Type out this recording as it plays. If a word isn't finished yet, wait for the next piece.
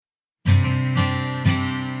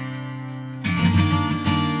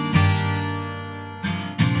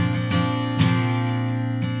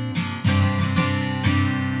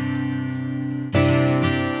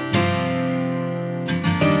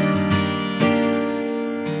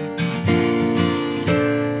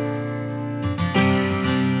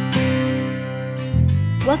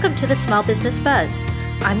Welcome to the Small Business Buzz.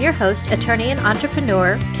 I'm your host, attorney and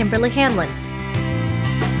entrepreneur, Kimberly Hanlon.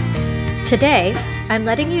 Today, I'm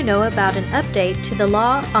letting you know about an update to the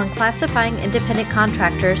law on classifying independent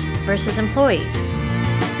contractors versus employees.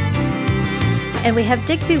 And we have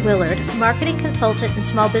Digby Willard, marketing consultant and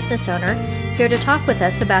small business owner, here to talk with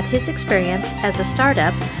us about his experience as a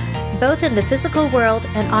startup, both in the physical world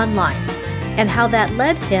and online, and how that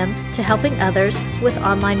led him to helping others with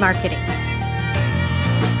online marketing.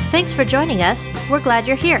 Thanks for joining us. We're glad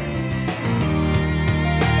you're here.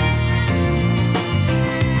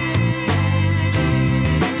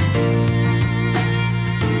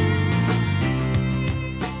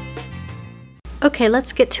 Okay,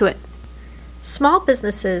 let's get to it. Small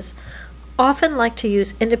businesses often like to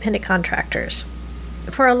use independent contractors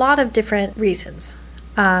for a lot of different reasons.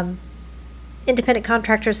 Independent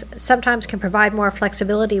contractors sometimes can provide more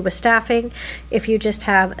flexibility with staffing if you just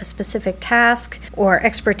have a specific task or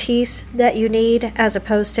expertise that you need, as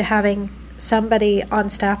opposed to having somebody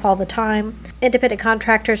on staff all the time. Independent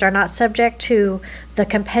contractors are not subject to the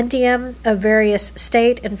compendium of various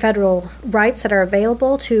state and federal rights that are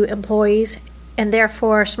available to employees, and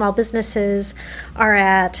therefore small businesses are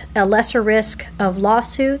at a lesser risk of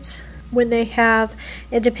lawsuits when they have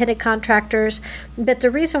independent contractors. But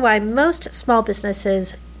the reason why most small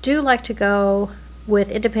businesses do like to go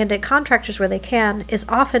with independent contractors where they can is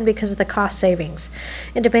often because of the cost savings.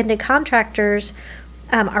 Independent contractors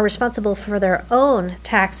are responsible for their own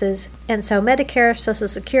taxes, and so Medicare, Social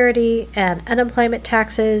Security, and unemployment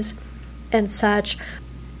taxes and such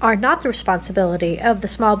are not the responsibility of the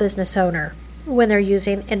small business owner when they're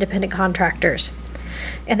using independent contractors.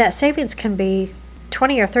 And that savings can be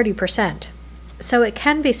 20 or 30%. So it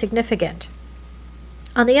can be significant.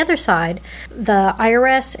 On the other side, the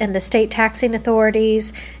IRS and the state taxing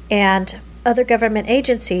authorities and other government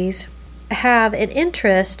agencies have an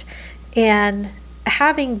interest in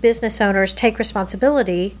having business owners take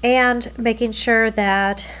responsibility and making sure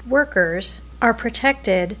that workers are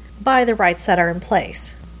protected by the rights that are in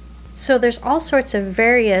place. So there's all sorts of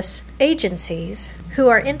various agencies who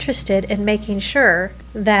are interested in making sure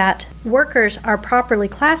that workers are properly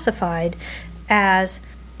classified as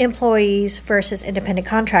employees versus independent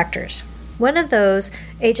contractors. One of those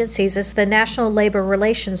agencies is the National Labor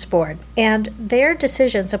Relations Board, and their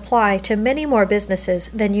decisions apply to many more businesses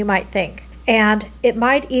than you might think. And it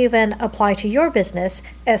might even apply to your business,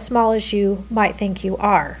 as small as you might think you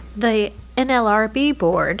are. The NLRB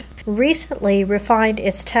board recently refined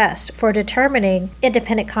its test for determining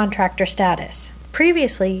independent contractor status.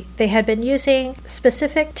 Previously, they had been using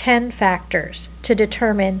specific 10 factors to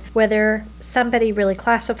determine whether somebody really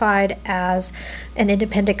classified as an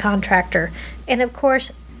independent contractor. And of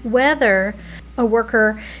course, whether a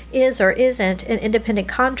worker is or isn't an independent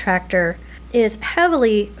contractor is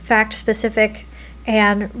heavily fact-specific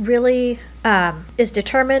and really is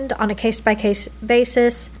determined on a case-by-case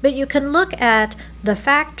basis. But you can look at the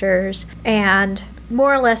factors and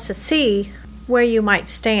more or less see where you might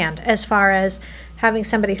stand as far as having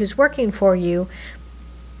somebody who's working for you,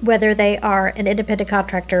 whether they are an independent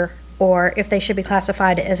contractor or if they should be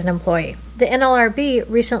classified as an employee. The NLRB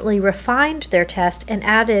recently refined their test and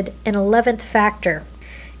added an 11th factor,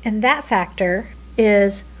 and that factor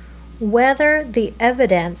is whether the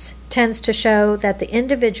evidence tends to show that the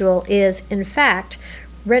individual is, in fact,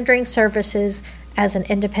 rendering services as an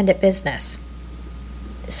independent business.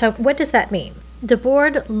 So what does that mean? The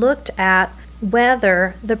board looked at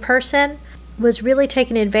whether the person was really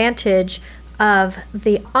taking advantage of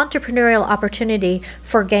the entrepreneurial opportunity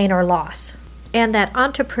for gain or loss. And that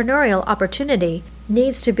entrepreneurial opportunity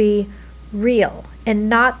needs to be real and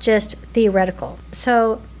not just theoretical.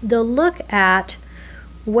 So they'll look at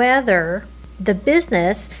whether the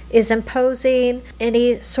business is imposing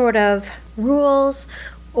any sort of rules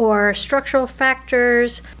or structural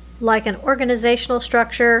factors like an organizational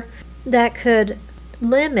structure that could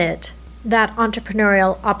limit that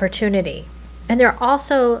entrepreneurial opportunity. And they're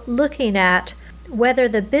also looking at whether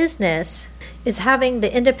the business is having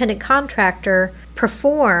the independent contractor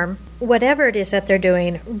perform whatever it is that they're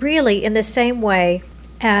doing really in the same way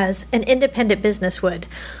as an independent business would.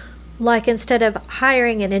 Like instead of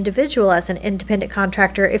hiring an individual as an independent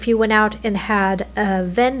contractor, if you went out and had a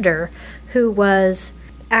vendor who was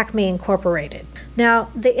Acme Incorporated. Now,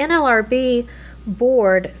 the NLRB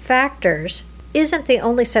board factors isn't the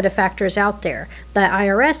only set of factors out there. The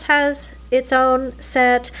IRS has its own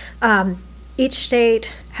set. Each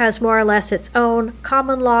state has more or less its own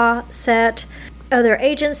common law set. Other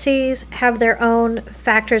agencies have their own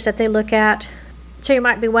factors that they look at. So you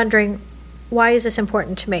might be wondering, why is this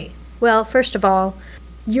important to me? Well, first of all,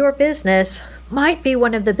 your business might be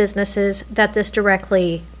one of the businesses that this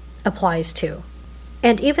directly applies to.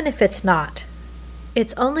 And even if it's not,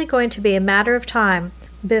 it's only going to be a matter of time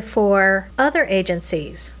before other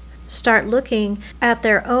agencies start looking at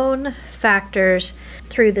their own factors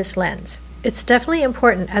through this lens. It's definitely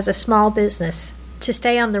important as a small business to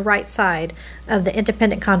stay on the right side of the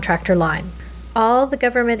independent contractor line. All the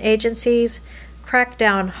government agencies crack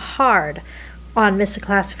down hard on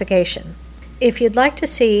misclassification. If you'd like to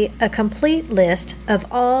see a complete list of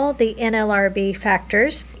all the NLRB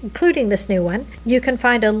factors, including this new one, you can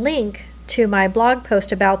find a link to my blog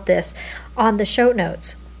post about this on the show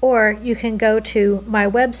notes, or you can go to my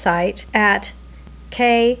website at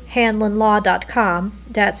khanlonlaw.com.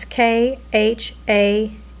 That's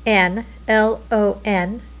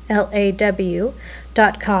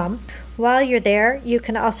KHANLONLAW.com. While you're there, you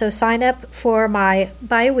can also sign up for my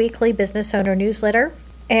bi-weekly business owner newsletter,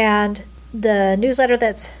 and the newsletter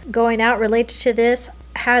that's going out related to this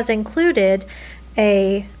has included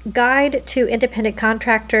a guide to independent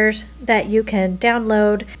contractors that you can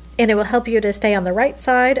download, and it will help you to stay on the right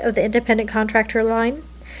side of the independent contractor line.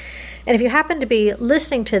 And if you happen to be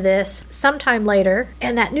listening to this sometime later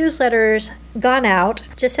and that newsletter's gone out,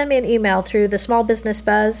 just send me an email through the Small Business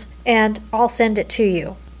Buzz and I'll send it to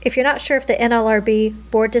you. If you're not sure if the NLRB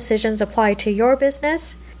board decisions apply to your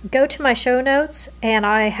business, go to my show notes, and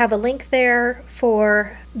I have a link there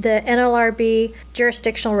for the NLRB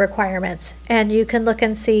jurisdictional requirements. And you can look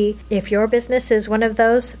and see if your business is one of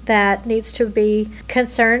those that needs to be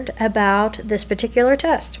concerned about this particular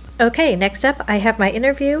test. Okay, next up, I have my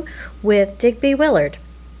interview with Digby Willard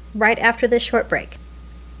right after this short break.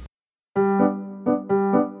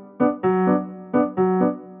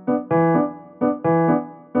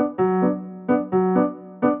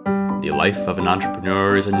 The life of an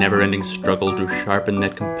entrepreneur is a never-ending struggle to sharpen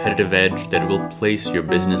that competitive edge that will place your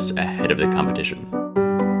business ahead of the competition.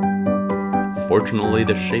 Fortunately,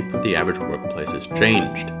 the shape of the average workplace has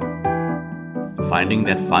changed. Finding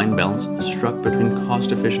that fine balance struck between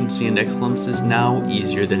cost efficiency and excellence is now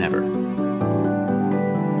easier than ever.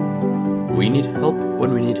 We need help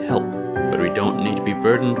when we need help, but we don't need to be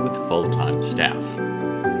burdened with full-time staff.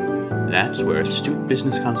 That's where Astute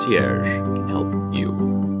Business Concierge can help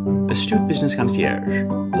you. Astute Business Concierge.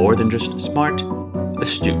 More than just smart,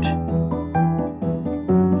 astute.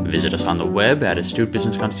 Visit us on the web at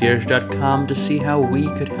astutebusinessconcierge.com to see how we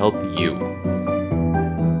could help you.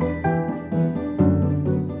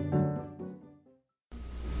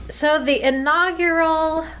 So the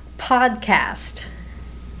inaugural podcast.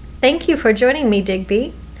 Thank you for joining me,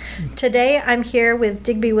 Digby. Today I'm here with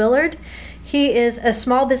Digby Willard. He is a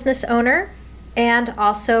small business owner and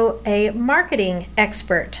also a marketing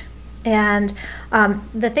expert. And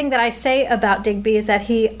the thing that I say about Digby is that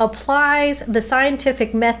he applies the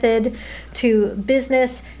scientific method to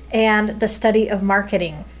business and the study of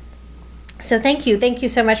marketing. So thank you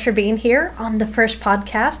so much for being here on the first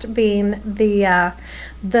podcast, being the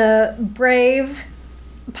brave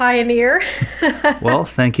pioneer. Well,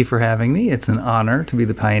 thank you for having me. It's an honor to be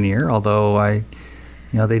the pioneer, although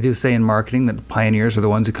they do say in marketing that pioneers are the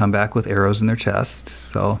ones who come back with arrows in their chests.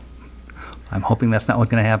 So I'm hoping that's not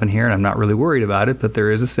what's going to happen here, and I'm not really worried about it, but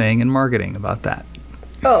there is a saying in marketing about that.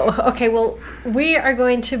 Oh, okay. Well, we are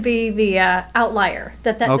going to be the outlier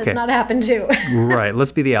that does not happen to. Right.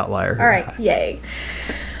 Let's be the outlier. All right. Yay.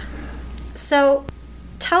 So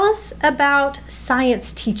tell us about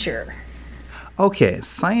Science Teacher. Okay.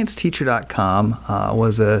 ScienceTeacher.com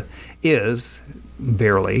is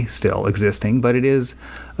barely still existing, but it is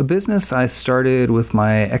a business I started with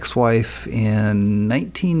my ex-wife in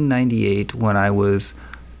 1998 when I was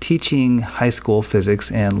teaching high school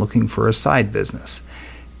physics and looking for a side business.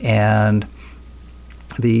 And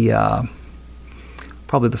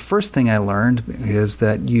probably the first thing I learned is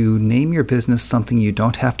that you name your business something you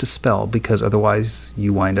don't have to spell, because otherwise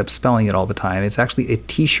you wind up spelling it all the time. It's actually a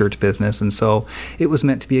t-shirt business, and so it was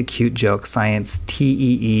meant to be a cute joke. Science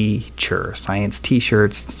T-E-E-cher, Science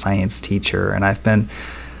T-shirts, Science Teacher. And I've been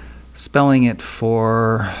spelling it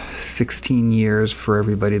for 16 years for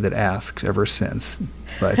everybody that asked ever since.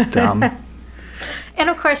 But and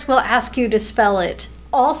of course we'll ask you to spell it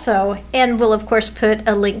also, and we'll of course put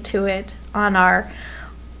a link to it on our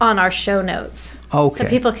show notes. Okay. So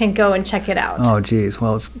people can go and check it out. Oh, geez.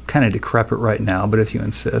 Well, it's kind of decrepit right now, but if you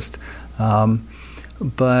insist.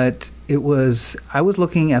 But I was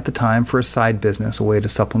looking at the time for a side business, a way to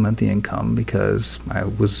supplement the income, because I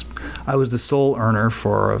was the sole earner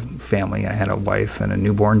for a family. I had a wife and a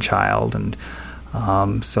newborn child, and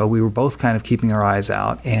So we were both kind of keeping our eyes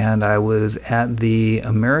out, and I was at the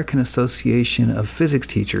American Association of Physics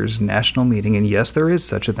Teachers national meeting, and yes, there is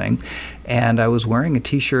such a thing, and I was wearing a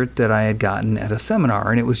t-shirt that I had gotten at a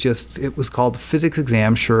seminar, and it was called the Physics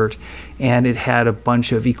Exam Shirt, and it had a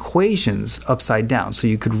bunch of equations upside down, so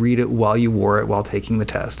you could read it while you wore it while taking the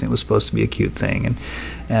test, and it was supposed to be a cute thing,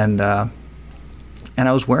 and I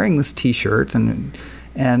was wearing this t-shirt,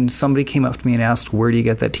 and somebody came up to me and asked, where do you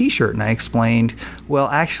get that t-shirt? And I explained, well,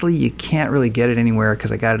 actually, you can't really get it anywhere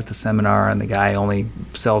because I got it at the seminar, and the guy only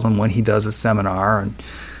sells them when he does a seminar. And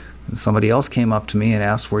somebody else came up to me and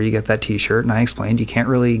asked, where you get that t-shirt? And I explained, you can't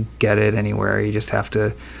really get it anywhere. You just have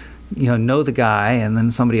to, know the guy. And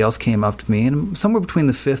then somebody else came up to me, and somewhere between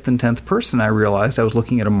the 5th and 10th person, I realized I was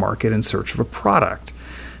looking at a market in search of a product.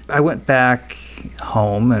 I went back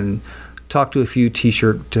home and talked to a few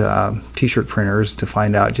t-shirt printers to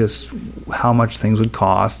find out just how much things would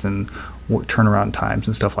cost and what turnaround times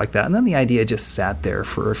and stuff like that. And then the idea just sat there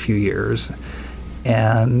for a few years,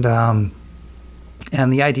 and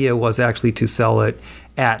the idea was actually to sell it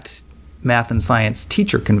at math and science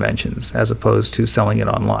teacher conventions as opposed to selling it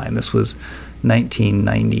online. This was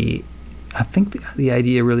 1990. I think the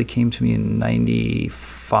idea really came to me in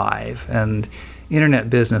 95, and internet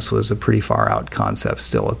business was a pretty far out concept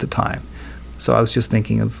still at the time. So I was just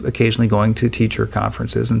thinking of occasionally going to teacher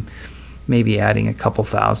conferences and maybe adding a couple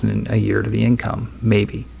thousand a year to the income,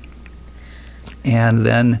 maybe. And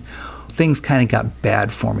then things kind of got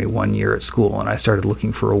bad for me one year at school, and I started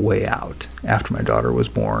looking for a way out. After my daughter was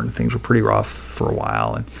born, things were pretty rough for a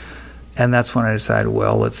while, and that's when I decided,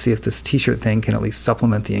 well, let's see if this t-shirt thing can at least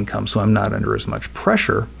supplement the income so I'm not under as much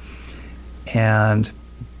pressure. And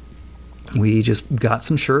we just got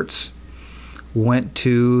some shirts, went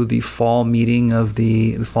to the fall meeting of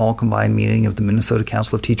the fall combined meeting of the Minnesota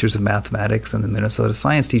Council of Teachers of Mathematics and the Minnesota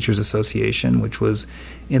Science Teachers Association, which was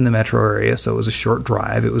in the metro area, so it was a short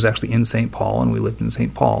drive. It was actually in St. Paul, and we lived in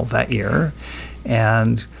St. Paul that year,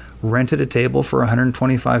 and rented a table for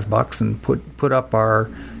 $125 and put up our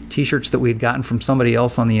t-shirts that we had gotten from somebody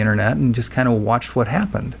else on the internet and just kind of watched what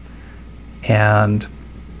happened. And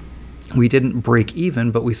we didn't break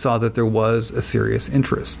even, but we saw that there was a serious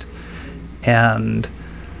interest. And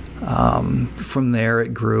from there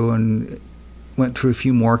it grew and went through a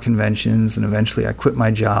few more conventions, and eventually I quit my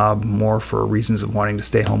job more for reasons of wanting to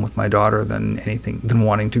stay home with my daughter than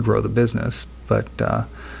wanting to grow the business. But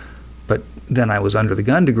then I was under the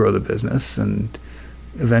gun to grow the business, and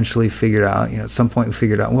eventually figured out, at some point we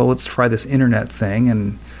figured out, well, let's try this internet thing,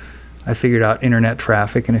 and I figured out internet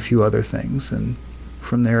traffic and a few other things, and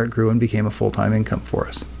from there it grew and became a full-time income for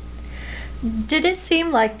us. Did it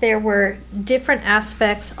seem like there were different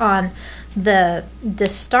aspects on the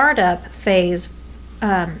startup phase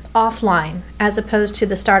offline as opposed to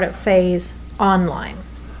the startup phase online?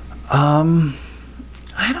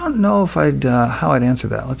 I don't know if how I'd answer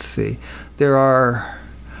that. Let's see.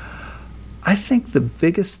 I think the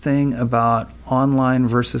biggest thing about online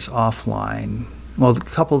versus offline, well, a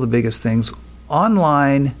couple of the biggest things.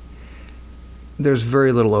 Online, there's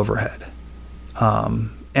very little overhead.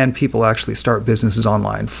 And people actually start businesses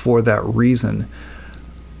online for that reason.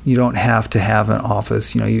 You don't have to have an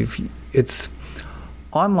office.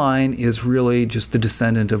 Online is really just the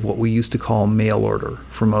descendant of what we used to call mail order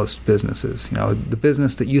for most businesses. The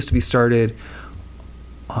business that used to be started,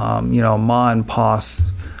 Ma and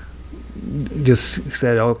Pa's just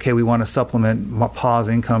said, okay, we want to supplement Pa's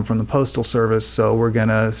income from the Postal Service, so we're going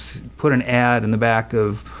to put an ad in the back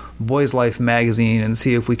of Boy's Life magazine and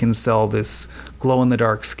see if we can sell this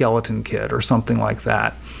glow-in-the-dark skeleton kit or something like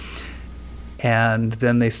that. And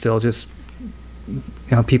then they still just,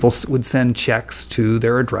 people would send checks to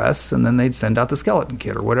their address, and then they'd send out the skeleton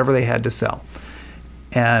kit or whatever they had to sell.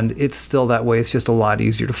 And it's still that way. It's just a lot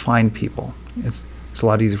easier to find people. It's a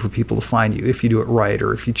lot easier for people to find you if you do it right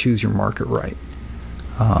or if you choose your market right.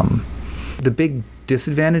 The big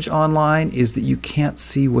disadvantage online is that you can't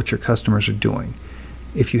see what your customers are doing.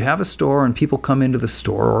 If you have a store and people come into the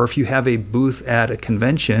store, or if you have a booth at a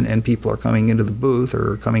convention and people are coming into the booth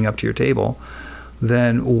or coming up to your table,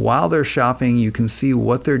 then while they're shopping, you can see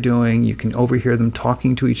what they're doing. You can overhear them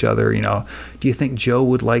talking to each other. Do you think Joe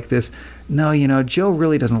would like this? No, Joe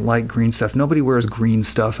really doesn't like green stuff. Nobody wears green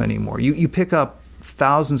stuff anymore. You pick up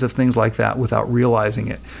thousands of things like that without realizing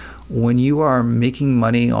it. When you are making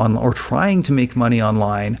money or trying to make money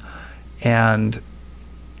online and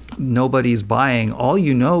nobody's buying, all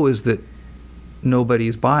you know is that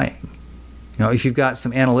nobody's buying. If you've got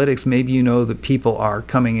some analytics, maybe you know that people are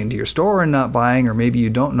coming into your store and not buying, or maybe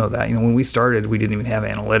you don't know that. When we started, we didn't even have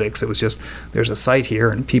analytics. It was just, there's a site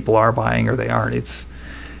here and people are buying or they aren't.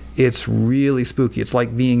 It's really spooky. It's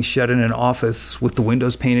like being shut in an office with the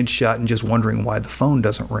windows painted shut and just wondering why the phone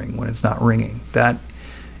doesn't ring when it's not ringing. That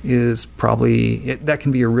is probably, that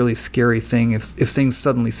can be a really scary thing. If things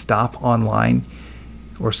suddenly stop online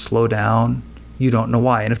or slow down, you don't know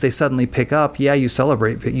why. And if they suddenly pick up, yeah, you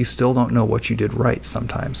celebrate, but you still don't know what you did right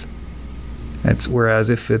sometimes. Whereas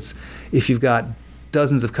if you've got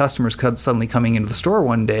dozens of customers suddenly coming into the store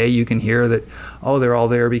one day, you can hear that, oh, they're all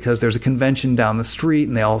there because there's a convention down the street,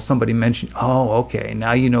 and somebody mentioned, oh, okay,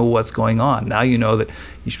 now you know what's going on. Now you know that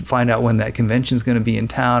you should find out when that convention is going to be in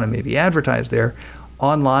town and maybe advertise there.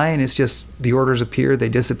 Online, it's just the orders appear, they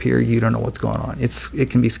disappear, you don't know what's going on. It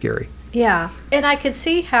can be scary. Yeah, and I could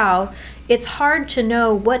see how it's hard to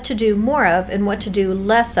know what to do more of and what to do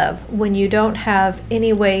less of when you don't have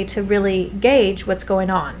any way to really gauge what's going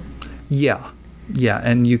on. Yeah,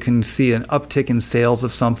 and you can see an uptick in sales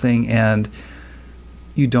of something and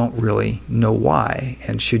you don't really know why.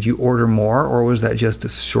 And should you order more, or was that just a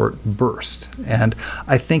short burst? And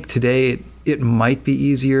I think today it might be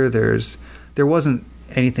easier. There wasn't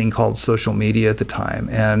anything called social media at the time,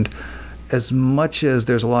 and as much as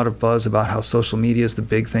there's a lot of buzz about how social media is the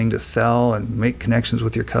big thing to sell and make connections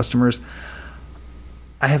with your customers,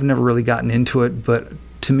 I have never really gotten into it, but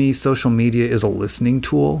to me, social media is a listening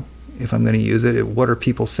tool. If I'm going to use it, what are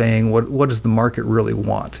people saying? What does the market really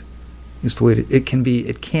want? It's the way it can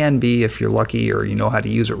be, if you're lucky or you know how to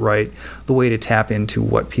use it right, the way to tap into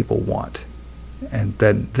what people want, and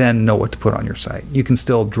then know what to put on your site. You can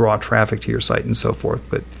still draw traffic to your site and so forth,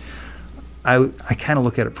 but I kind of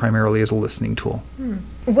look at it primarily as a listening tool.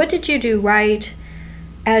 What did you do right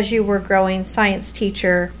as you were growing science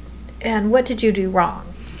teacher, and what did you do wrong?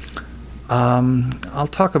 I'll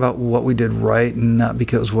talk about what we did right, not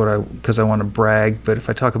because I want to brag, but if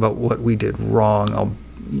I talk about what we did wrong, Are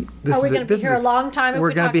we going to be here a long time?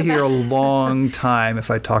 We're going to be here a long time if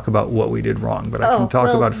I talk about what we did wrong, but I can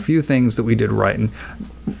talk about a few things that we did right.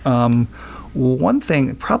 And one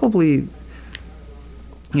thing, probably,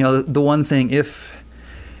 the one thing, if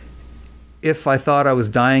I thought I was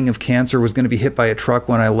dying of cancer, was going to be hit by a truck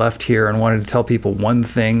when I left here and wanted to tell people one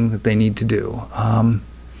thing that they need to do,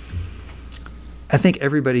 I think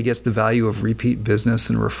everybody gets the value of repeat business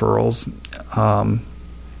and referrals.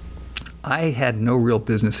 I had no real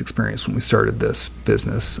business experience when we started this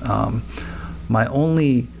business. The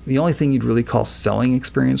only thing you'd really call selling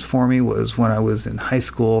experience for me was when I was in high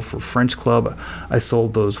school for French Club. I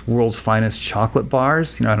sold those world's finest chocolate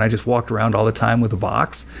bars, and I just walked around all the time with a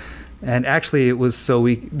box. And actually, it was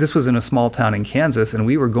this was in a small town in Kansas, and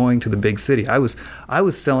we were going to the big city. I was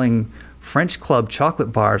selling French Club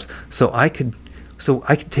chocolate bars so I could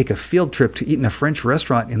take a field trip to eat in a French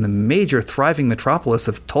restaurant in the major thriving metropolis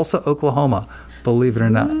of Tulsa, Oklahoma, believe it or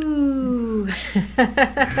not. Ooh.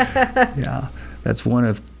 Yeah, that's one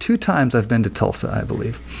of 2 times I've been to Tulsa, I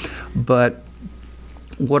believe. But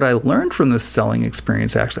what I learned from this selling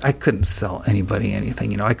experience, actually, I couldn't sell anybody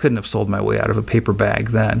anything. I couldn't have sold my way out of a paper bag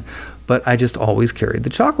then, but I just always carried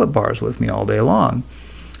the chocolate bars with me all day long.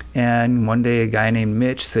 And one day, a guy named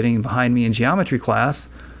Mitch, sitting behind me in geometry class,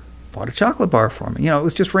 bought a chocolate bar for me. It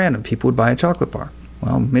was just random. People would buy a chocolate bar.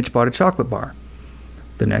 Well, Mitch bought a chocolate bar.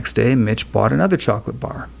 The next day, Mitch bought another chocolate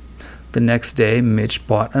bar. The next day, Mitch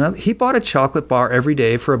bought another. He bought a chocolate bar every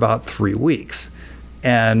day for about 3 weeks.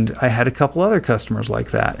 And I had a couple other customers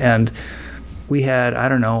like that. And we had,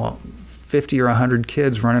 50 or 100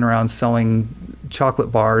 kids running around selling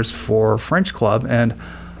chocolate bars for French Club. And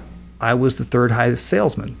I was the 3rd highest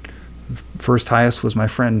salesman. First highest was my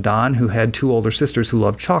friend Don, who had 2 older sisters who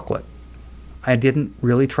loved chocolate. I didn't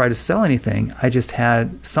really try to sell anything. I just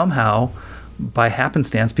had somehow, by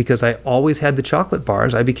happenstance, because I always had the chocolate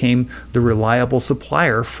bars, I became the reliable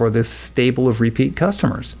supplier for this stable of repeat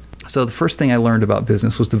customers. So the first thing I learned about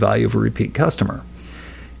business was the value of a repeat customer.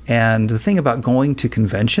 And the thing about going to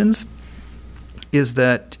conventions is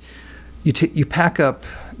that you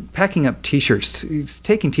packing up T-shirts,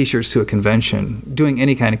 taking T-shirts to a convention, doing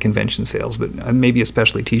any kind of convention sales, but maybe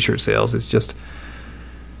especially T-shirt sales, is just,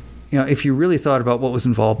 if you really thought about what was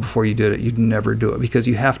involved before you did it, you'd never do it, because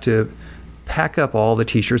you have to pack up all the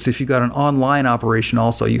T-shirts. If you've got an online operation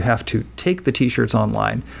also, you have to take the T-shirts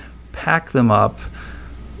online, pack them up,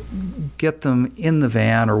 get them in the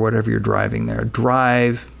van or whatever you're driving there,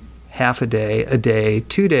 drive half a day,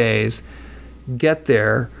 2 days, get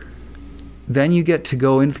there. Then you get to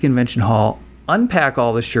go into the convention hall, unpack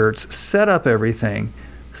all the shirts, set up everything,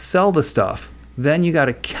 sell the stuff. Then you got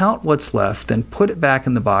to count what's left, then put it back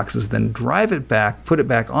in the boxes, then drive it back, put it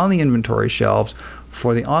back on the inventory shelves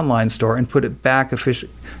for the online store, and put it back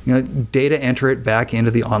data enter it back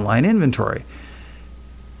into the online inventory.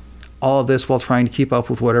 all of this while trying to keep up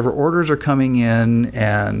with whatever orders are coming in.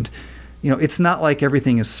 And, it's not like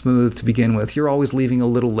everything is smooth to begin with. You're always leaving a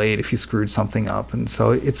little late if you screwed something up. And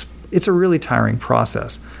so it's a really tiring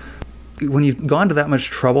process. When you've gone to that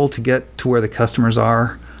much trouble to get to where the customers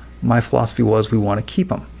are, my philosophy was we want to keep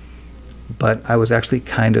them. But I was actually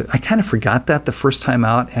kind of forgot that the first time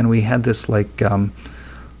out, and we had this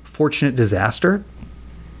fortunate disaster.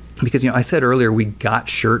 Because, I said earlier we got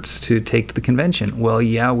shirts to take to the convention. Well,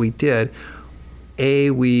 yeah, we did.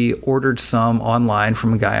 We ordered some online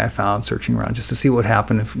from a guy I found searching around just to see what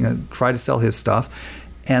happened if, try to sell his stuff.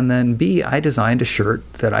 And then B, I designed a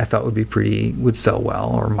shirt that I thought would sell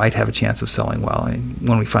well or might have a chance of selling well. And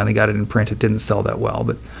when we finally got it in print, it didn't sell that well.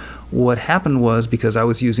 But what happened was, because I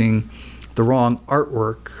was using the wrong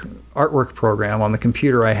artwork program on the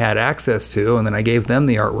computer I had access to, and then I gave them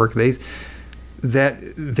the artwork,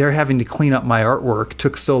 they're having to clean up my artwork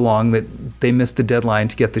took so long that they missed the deadline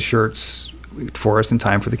to get the shirts for us in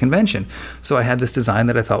time for the convention. So I had this design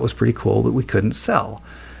that I thought was pretty cool that we couldn't sell.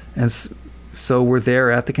 And so we're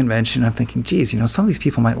there at the convention. I'm thinking, geez, some of these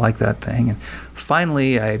people might like that thing. And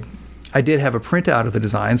finally, I did have a printout of the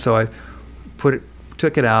design, so I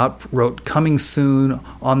took it out, wrote "coming soon"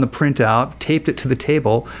 on the printout, taped it to the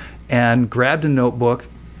table, and grabbed a notebook,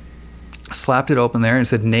 slapped it open there, and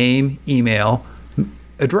said name, email,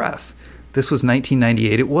 address. This was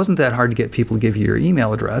 1998. It wasn't that hard to get people to give you your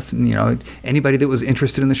email address. And, anybody that was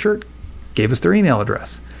interested in the shirt gave us their email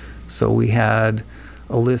address. So we had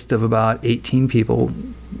a list of about 18 people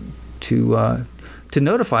to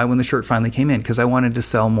notify when the shirt finally came in, because I wanted to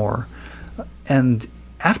sell more. And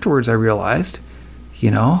afterwards I realized,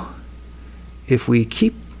 if we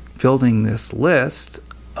keep building this list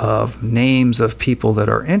of names of people that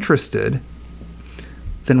are interested,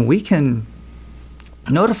 then we can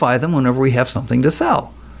notify them whenever we have something to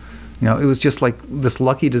sell. It was just like this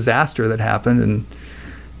lucky disaster that happened,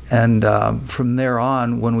 and from there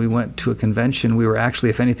on, when we went to a convention, we were actually,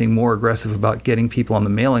 if anything, more aggressive about getting people on the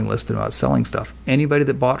mailing list than about selling stuff. Anybody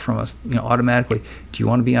that bought from us, automatically, do you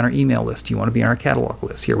want to be on our email list? Do you want to be on our catalog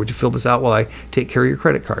list? Here, would you fill this out while I take care of your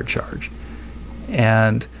credit card charge?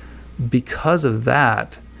 And because of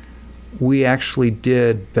that, we actually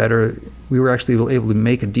did better. We were actually able to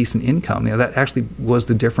make a decent income. That actually was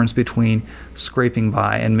the difference between scraping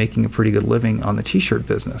by and making a pretty good living on the t-shirt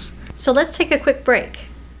business. So let's take a quick break.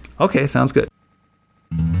 Okay, sounds good.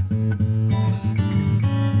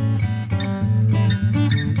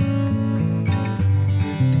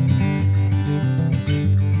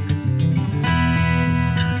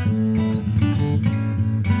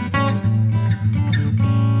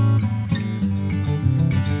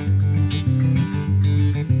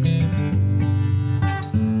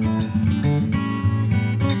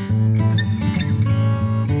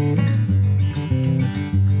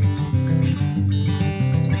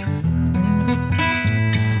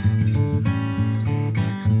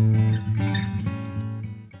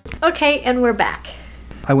 Okay, and we're back.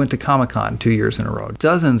 I went to Comic-Con 2 years in a row.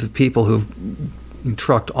 Dozens of people who've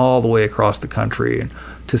trucked all the way across the country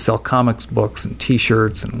to sell comics books and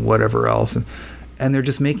T-shirts and whatever else. And they're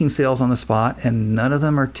just making sales on the spot, and none of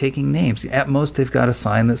them are taking names. At most, they've got a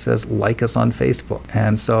sign that says, like us on Facebook.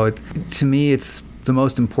 And so to me, it's the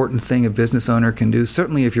most important thing a business owner can do,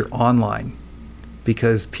 certainly if you're online,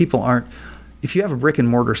 because people aren't, if you have a brick and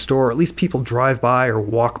mortar store, at least people drive by or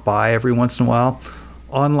walk by every once in a while.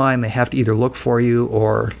 Online, they have to either look for you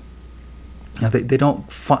or they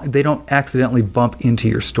don't accidentally bump into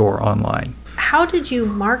your store online. How did you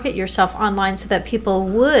market yourself online so that people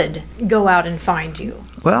would go out and find you?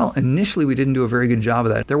 Well, initially we didn't do a very good job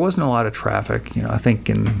of that. There wasn't a lot of traffic. I think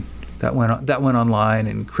that went online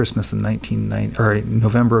in Christmas in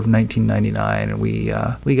November of 1999, and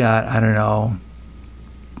we got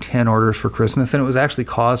 10 orders for Christmas, and it was actually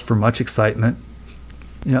cause for much excitement.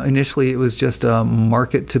 Initially it was just a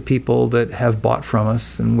market to people that have bought from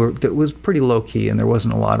us, and it was pretty low key, and there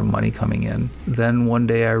wasn't a lot of money coming in. Then one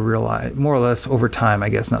day I realized, more or less over time, I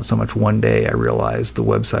guess not so much one day, I realized the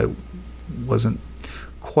website wasn't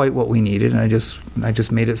quite what we needed, and I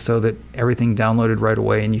just made it so that everything downloaded right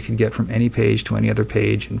away, and you could get from any page to any other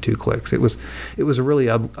page in 2 clicks. It was a really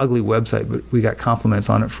ugly website, but we got compliments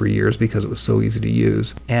on it for years because it was so easy to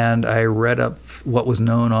use. And I read up what was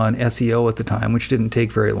known on SEO at the time, which didn't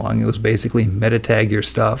take very long. It was basically meta tag your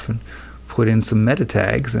stuff and put in some meta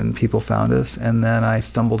tags, and people found us. And then I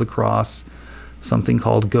stumbled across something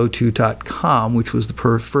called GoTo.com, which was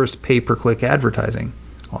the first pay-per-click advertising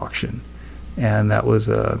auction. And that was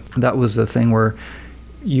a thing where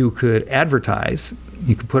you could advertise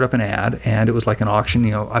You could put up an ad, and it was like an auction.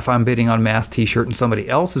 If I'm bidding on math T-shirt and somebody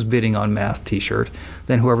else is bidding on math T-shirt,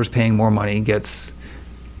 then whoever's paying more money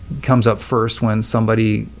comes up first when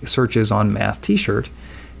somebody searches on math T-shirt,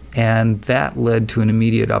 and that led to an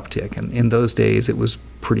immediate uptick. And in those days, it was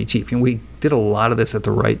pretty cheap. And we did a lot of this at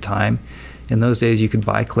the right time. In those days, you could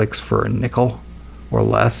buy clicks for a nickel or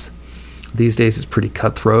less. These days, it's pretty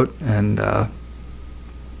cutthroat, and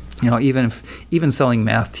even selling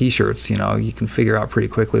math T-shirts, you can figure out pretty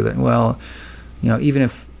quickly that, even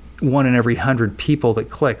if 1 in every 100 people that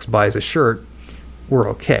clicks buys a shirt, we're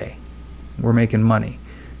okay. We're making money.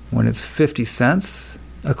 When it's 50 cents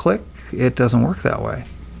a click, it doesn't work that way.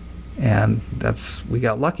 And we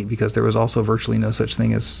got lucky because there was also virtually no such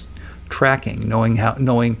thing as tracking,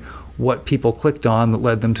 knowing what people clicked on that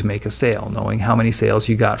led them to make a sale, knowing how many sales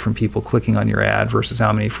you got from people clicking on your ad versus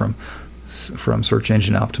how many from search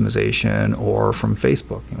engine optimization or from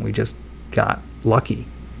Facebook. And we just got lucky.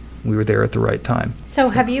 We were there at the right time. So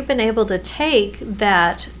have you been able to take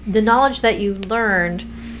the knowledge that you learned,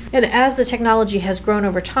 and as the technology has grown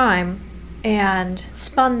over time, and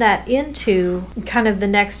spun that into kind of the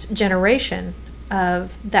next generation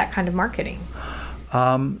of that kind of marketing?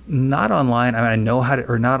 Not online. I know how to,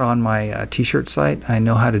 or not on my T-shirt site. I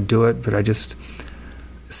know how to do it, but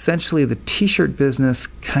essentially the T-shirt business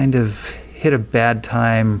kind of hit a bad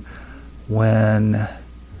time when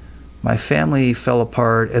my family fell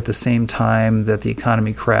apart at the same time that the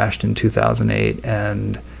economy crashed in 2008,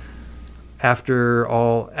 and after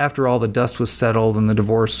all the dust was settled and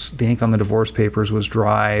the ink on the divorce papers was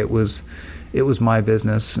dry, it was my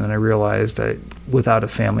business, and I realized without a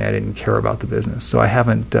family I didn't care about the business. So I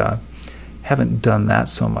haven't done that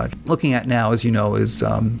so much. Looking at now, as you know, is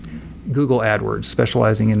Google AdWords,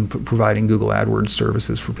 specializing in providing Google AdWords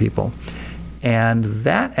services for people. And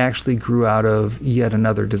that actually grew out of yet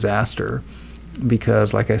another disaster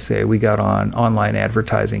because, like I say, we got on online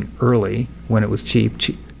advertising early when it was cheap.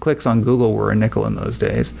 Clicks on Google were a nickel in those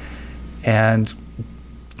days. And,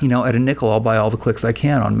 at a nickel, I'll buy all the clicks I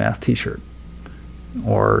can on math T-shirt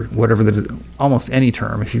or whatever, almost any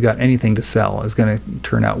term. If you've got anything to sell, is going to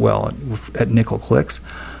turn out well at nickel clicks.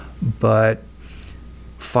 But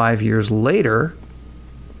 5 years later,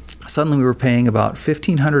 suddenly we were paying about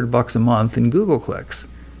 $1,500 a month in Google clicks.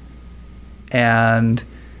 And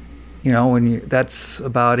that's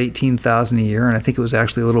about $18,000 a year, and I think it was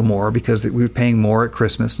actually a little more because we were paying more at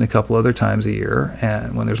Christmas and a couple other times a year,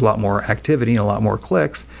 and when there's a lot more activity and a lot more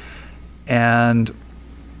clicks. And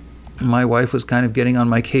my wife was kind of getting on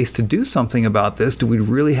my case to do something about this. Do we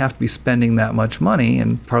really have to be spending that much money?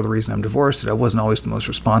 And part of the reason I'm divorced is I wasn't always the most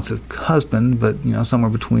responsive husband, but somewhere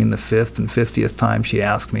between the 5th and 50th time she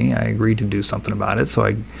asked me, I agreed to do something about it. So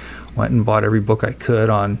I went and bought every book I could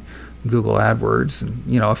on Google AdWords. And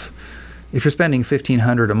if you're spending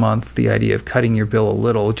 $1,500 a month, the idea of cutting your bill a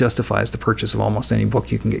little justifies the purchase of almost any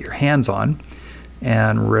book you can get your hands on.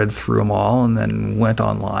 And read through them all, and then went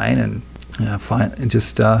online and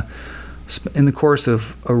in the course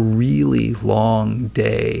of a really long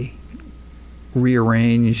day,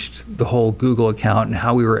 rearranged the whole Google account and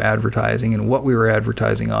how we were advertising and what we were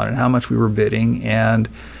advertising on and how much we were bidding. And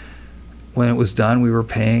when it was done, we were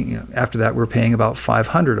paying, after that, we were paying about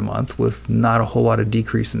 $500 a month with not a whole lot of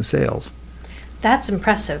decrease in sales. That's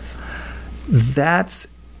impressive. That's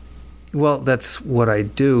what I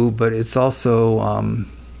do, but it's also,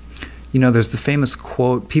 there's the famous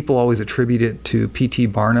quote, people always attribute it to P.T.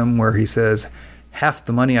 Barnum, where he says, half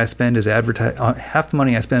the money I spend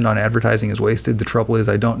on advertising is wasted. The trouble is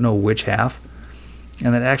I don't know which half.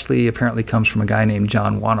 And that actually apparently comes from a guy named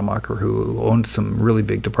John Wanamaker, who owned some really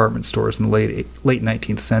big department stores in the late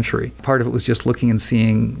 19th century. Part of it was just looking and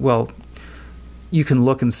seeing, you can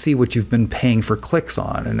look and see what you've been paying for clicks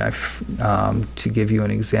on. And to give you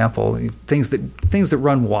an example, things that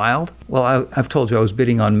run wild. Well, I've told you I was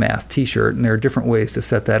bidding on math T-shirt, and there are different ways to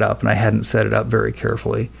set that up, and I hadn't set it up very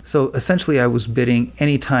carefully. So essentially, I was bidding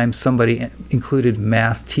anytime somebody included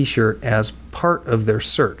math T-shirt as part of their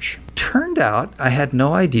search. Turned out, I had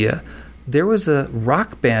no idea, there was a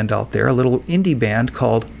rock band out there, a little indie band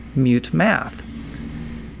called Mute Math.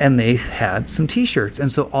 And they had some T-shirts.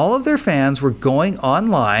 And so all of their fans were going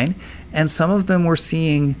online, and some of them were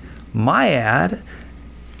seeing my ad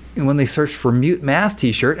when they searched for Mute Math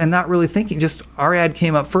T-shirt and not really thinking, just our ad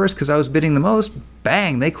came up first because I was bidding the most.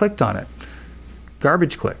 Bang, they clicked on it.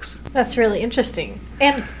 Garbage clicks. That's really interesting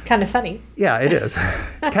and kind of funny. Yeah, it is.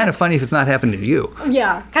 Kind of funny if it's not happening to you.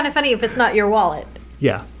 Yeah, kind of funny if it's not your wallet.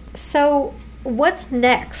 Yeah. So what's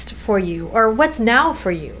next for you, or what's now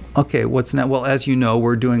for you? Okay, what's now? Well, as you know,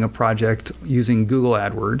 we're doing a project using Google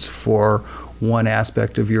AdWords for one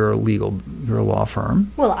aspect of your law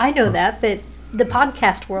firm. Well, I know that, but the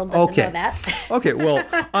podcast world doesn't know that. Okay, well,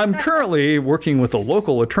 I'm currently working with a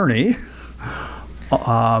local attorney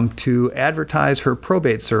to advertise her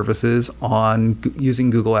probate services using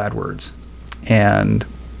Google AdWords. And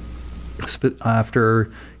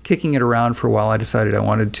after kicking it around for a while, I decided I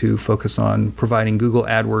wanted to focus on providing Google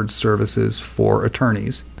AdWords services for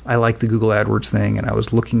attorneys. I like the Google AdWords thing, and I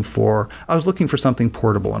was looking for something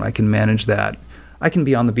portable, and I can manage that. I can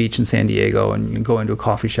be on the beach in San Diego and go into a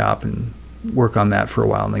coffee shop and work on that for a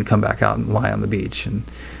while and then come back out and lie on the beach. And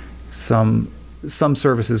some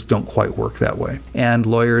services don't quite work that way. And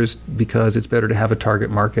lawyers, because it's better to have a target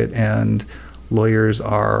market, and lawyers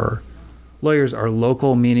are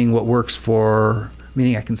local, meaning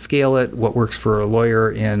I can scale it. What works for a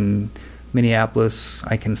lawyer in Minneapolis,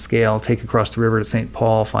 I can scale, take across the river to St.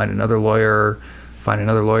 Paul, find another lawyer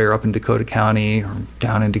up in Dakota County, or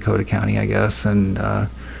down in Dakota County, I guess, and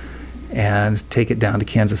take it down to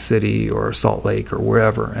Kansas City or Salt Lake or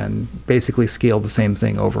wherever, and basically scale the same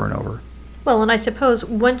thing over and over. Well, and I suppose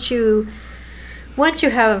once you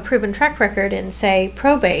have a proven track record in, say,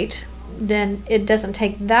 probate, then it doesn't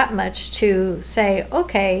take that much to say,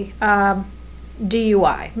 okay,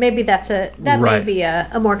 DUI. Maybe that may be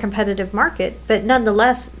a more competitive market, but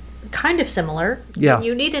nonetheless kind of similar. Yeah. When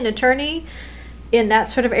you need an attorney in that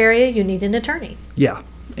sort of area, you need an attorney. Yeah,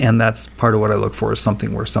 and that's part of what I look for, is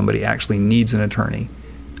something where somebody actually needs an attorney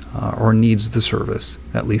or needs the service,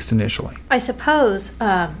 at least initially. I suppose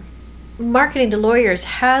marketing to lawyers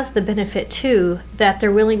has the benefit, too, that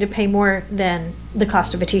they're willing to pay more than the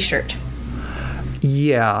cost of a T-shirt.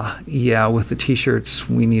 Yeah. With the T-shirts,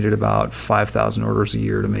 we needed about 5,000 orders a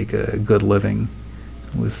year to make a good living.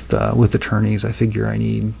 With attorneys, I figure I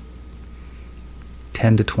need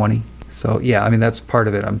 10 to 20. So yeah, I mean, that's part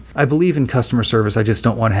of it. I believe in customer service. I just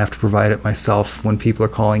don't want to have to provide it myself when people are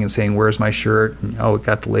calling and saying, "Where's my shirt?" And, "Oh, it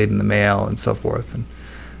got delayed in the mail," and so forth.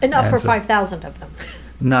 And not for 5,000 of them.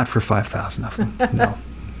 Not for 5,000 of them. No.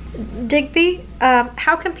 Digby,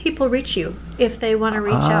 how can people reach you if they want to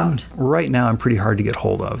reach out? Right now, I'm pretty hard to get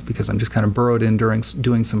hold of because I'm just kind of burrowed in doing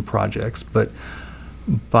some projects. But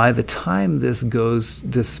by the time this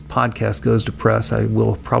podcast goes to press, I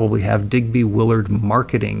will probably have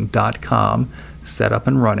DigbyWillardMarketing.com set up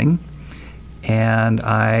and running. And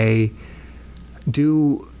I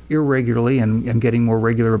do irregularly, and I'm getting more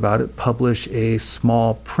regular about it, publish a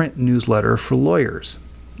small print newsletter for lawyers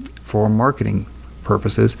for marketing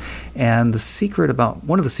purposes. And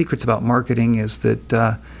one of the secrets about marketing is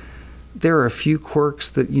that there are a few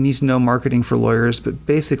quirks that you need to know marketing for lawyers, but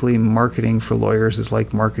basically marketing for lawyers is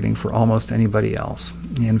like marketing for almost anybody else.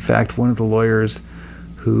 In fact, one of the lawyers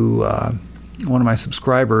one of my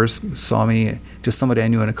subscribers saw me, just somebody I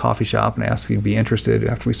knew in a coffee shop, and asked if he'd be interested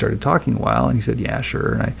after we started talking a while, and he said, yeah,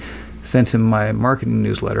 sure. And I sent him my marketing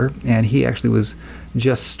newsletter, and he actually was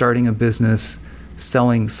just starting a business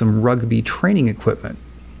selling some rugby training equipment.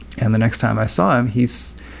 And the next time I saw him, he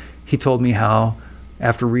told me how,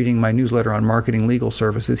 after reading my newsletter on marketing legal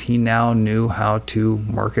services, he now knew how to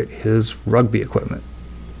market his rugby equipment.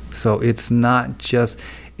 So it's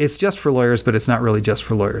just for lawyers, but it's not really just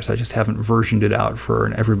for lawyers. I just haven't versioned it out for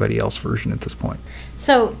an everybody else version at this point.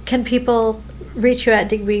 So can people reach you at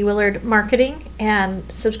Digby Willard Marketing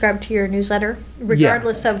and subscribe to your newsletter,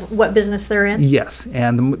 regardless of what business they're in? Yes,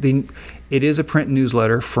 and it is a print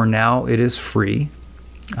newsletter. For now, it is free.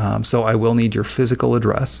 So I will need your physical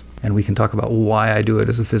address, and we can talk about why I do it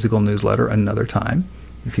as a physical newsletter another time,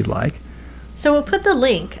 if you'd like. So we'll put the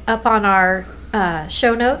link up on our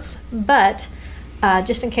show notes, but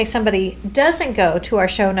just in case somebody doesn't go to our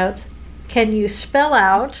show notes, can you spell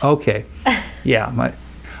out? Okay. Yeah,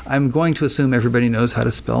 I'm going to assume everybody knows how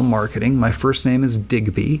to spell marketing. My first name is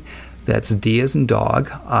Digby. That's D as in dog,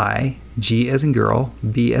 I, G as in girl,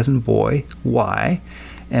 B as in boy, Y.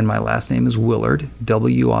 And my last name is Willard,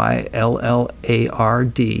 Willard.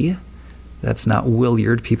 That's not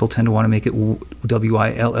Williard. People tend to want to make it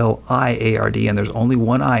Williard, and there's only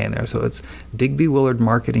one I in there, so it's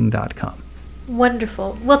DigbyWillardMarketing.com.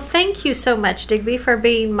 Wonderful. Well, thank you so much, Digby, for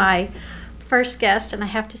being my first guest, and I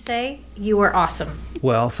have to say, you were awesome.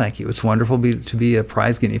 Well, thank you. It's wonderful to be a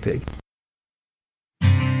prize guinea pig.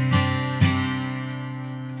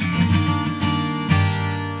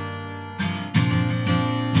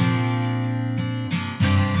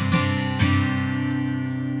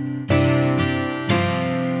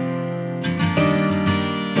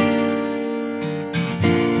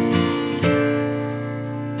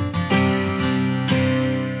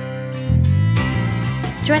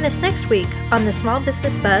 Join us next week on the Small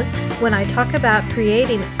Business Buzz when I talk about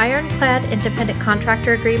creating ironclad independent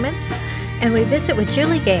contractor agreements And we visit with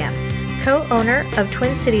Julie Gann, co-owner of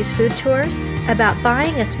Twin Cities Food Tours, about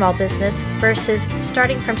buying a small business versus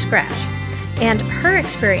starting from scratch, and her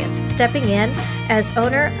experience stepping in as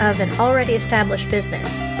owner of an already established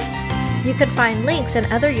business. You can find links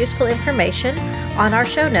and other useful information on our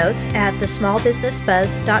show notes at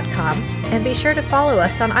thesmallbusinessbuzz.com, and be sure to follow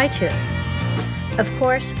us on iTunes. Of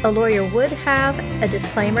course, a lawyer would have a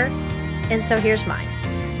disclaimer, and so here's mine.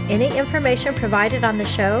 Any information provided on the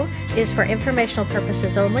show is for informational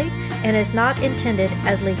purposes only and is not intended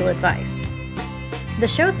as legal advice. The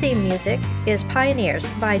show theme music is Pioneers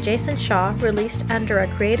by Jason Shaw, released under a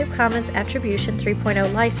Creative Commons Attribution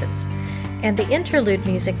 3.0 license. And the interlude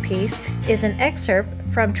music piece is an excerpt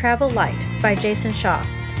from Travel Light by Jason Shaw,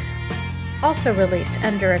 also released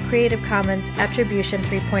under a Creative Commons Attribution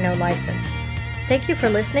 3.0 license. Thank you for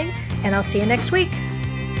listening, and I'll see you next week.